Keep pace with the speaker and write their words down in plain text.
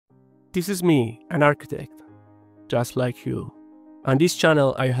This is me, an architect, just like you. On this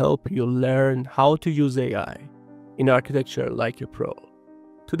channel, I help you learn how to use AI in architecture like a pro.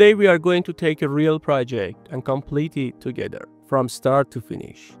 Today, we are going to take a real project and complete it together from start to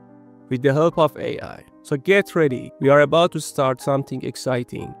finish with the help of AI. So get ready, we are about to start something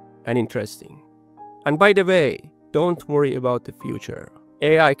exciting and interesting. And by the way, don't worry about the future.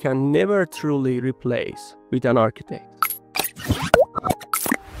 AI can never truly replace with an architect.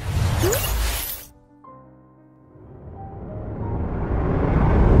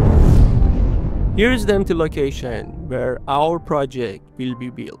 Here's the empty location where our project will be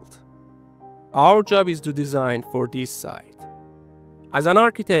built. Our job is to design for this site. As an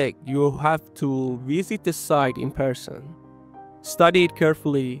architect, you have to visit the site in person, study it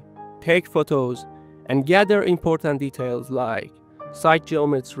carefully, take photos, and gather important details like site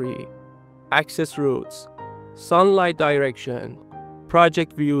geometry, access routes, sunlight direction,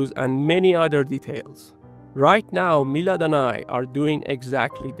 project views, and many other details. Right now, Milad and I are doing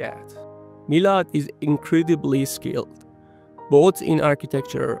exactly that. Milad is incredibly skilled, both in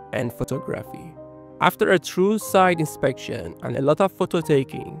architecture and photography. After a true site inspection and a lot of photo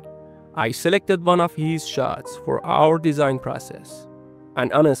taking, I selected one of his shots for our design process.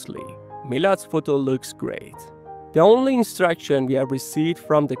 And honestly, Milad's photo looks great. The only instruction we have received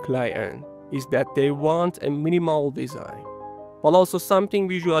from the client is that they want a minimal design, but also something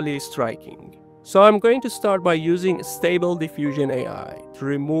visually striking. So I'm going to start by using Stable Diffusion AI to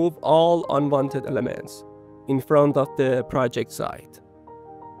remove all unwanted elements in front of the project site.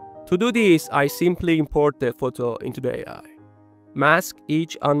 To do this, I simply import the photo into the AI, mask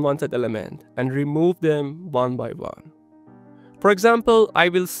each unwanted element, and remove them one by one. For example, I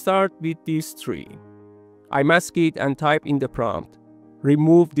will start with this tree. I mask it and type in the prompt,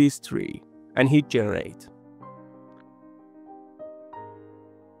 remove this tree, and hit generate.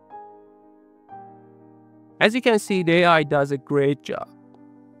 As you can see, the AI does a great job.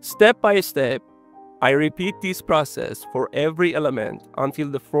 Step by step, I repeat this process for every element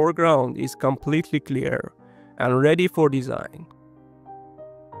until the foreground is completely clear and ready for design.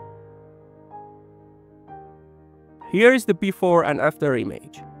 Here is the before and after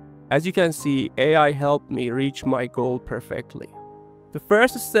image. As you can see, AI helped me reach my goal perfectly. The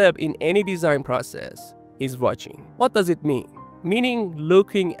first step in any design process is watching. What does it mean? Meaning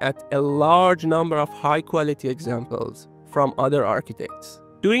looking at a large number of high-quality examples from other architects.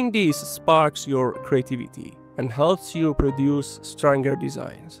 Doing this sparks your creativity and helps you produce stronger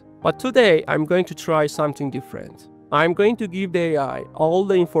designs. But today, I'm going to try something different. I'm going to give the AI all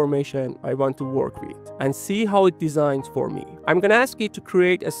the information I want to work with and see how it designs for me. I'm going to ask it to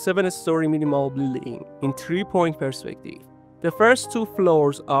create a 7-story minimal building in 3-point perspective. The first 2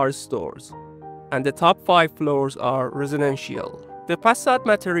 floors are stores, and the top 5 floors are residential. The facade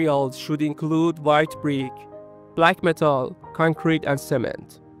materials should include white brick, black metal, concrete, and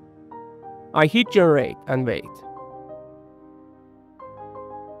cement. I hit generate and wait.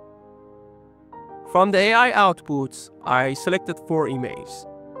 From the AI outputs, I selected 4 images.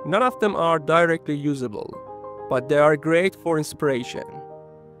 None of them are directly usable, but they are great for inspiration.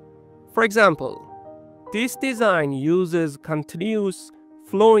 For example, this design uses continuous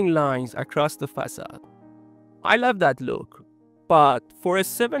flowing lines across the facade. I love that look, but for a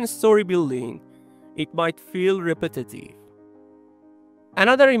 7-story building, it might feel repetitive.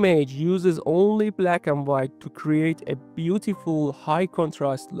 Another image uses only black and white to create a beautiful high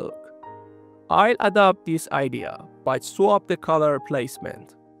contrast look. I'll adopt this idea, but swap the color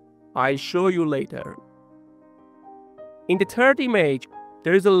placement. I'll show you later. In the third image,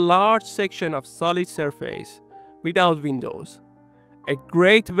 there is a large section of solid surface without windows. A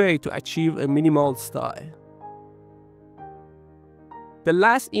great way to achieve a minimal style. The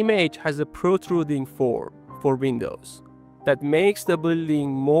last image has a protruding form for windows that makes the building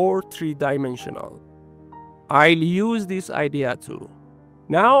more 3-dimensional. I'll use this idea too.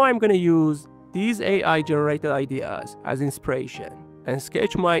 Now I'm going to use these AI generated ideas as inspiration and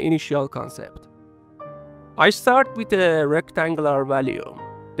sketch my initial concept. I start with a rectangular volume,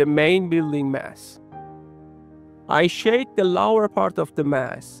 the main building mass. I shade the lower part of the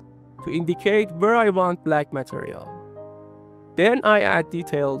mass to indicate where I want black material. Then I add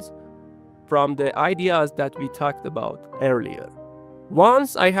details from the ideas that we talked about earlier.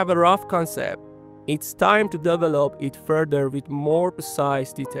 Once I have a rough concept, it's time to develop it further with more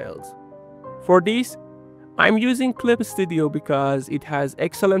precise details. For this, I'm using Clip Studio because it has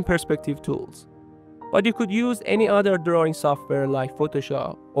excellent perspective tools. But you could use any other drawing software like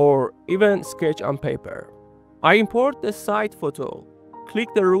Photoshop or even Sketch on paper. I import the site photo, click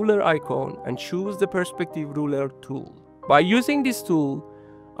the ruler icon and choose the perspective ruler tool. By using this tool,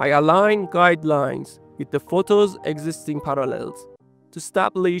 I align guidelines with the photo's existing parallels to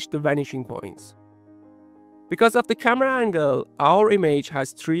establish the vanishing points. Because of the camera angle, our image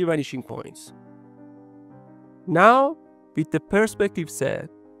has 3 vanishing points. Now, with the perspective set,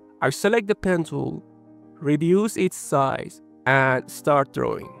 I select the pen tool, reduce its size, and start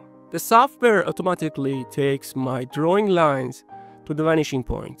drawing. The software automatically takes my drawing lines to the vanishing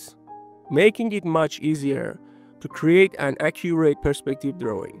points, making it much easier to create an accurate perspective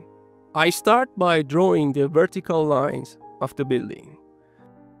drawing. I start by drawing the vertical lines of the building.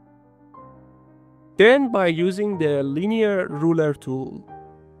 Then, by using the linear ruler tool,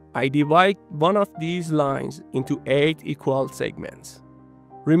 I divide one of these lines into 8 equal segments.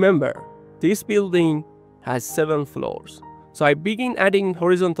 Remember, this building has 7 floors, so I begin adding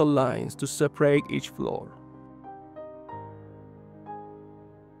horizontal lines to separate each floor.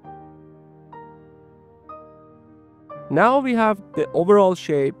 Now we have the overall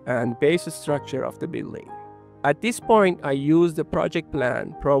shape and base structure of the building. At this point, I use the project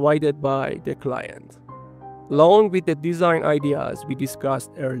plan provided by the client, along with the design ideas we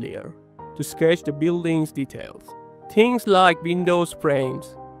discussed earlier, to sketch the building's details. Things like windows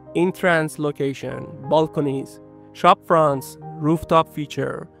frames, entrance location, balconies, shop fronts, rooftop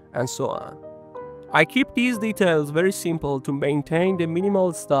feature, and so on. I keep these details very simple to maintain the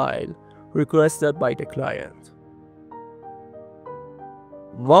minimal style requested by the client.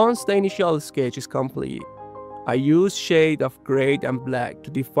 Once the initial sketch is complete, I use shade of gray and black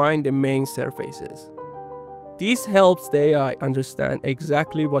to define the main surfaces. This helps the AI understand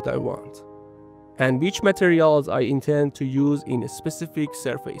exactly what I want and which materials I intend to use in specific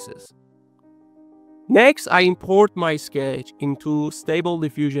surfaces. Next, I import my sketch into Stable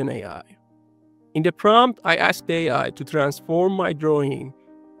Diffusion AI. In the prompt, I ask the AI to transform my drawing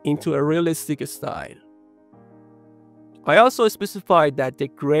into a realistic style. I also specified that the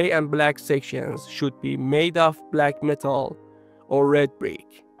gray and black sections should be made of black metal or red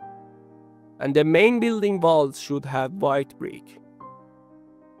brick, and the main building walls should have white brick.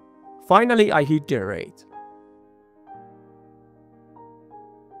 Finally, I hit generate.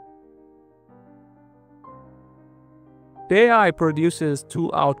 The AI produces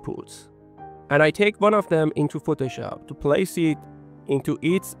 2 outputs, and I take one of them into Photoshop to place it into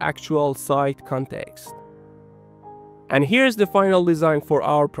its actual site context. And here's the final design for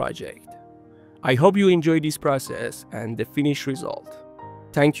our project. I hope you enjoyed this process and the finished result.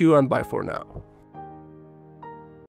 Thank you and bye for now.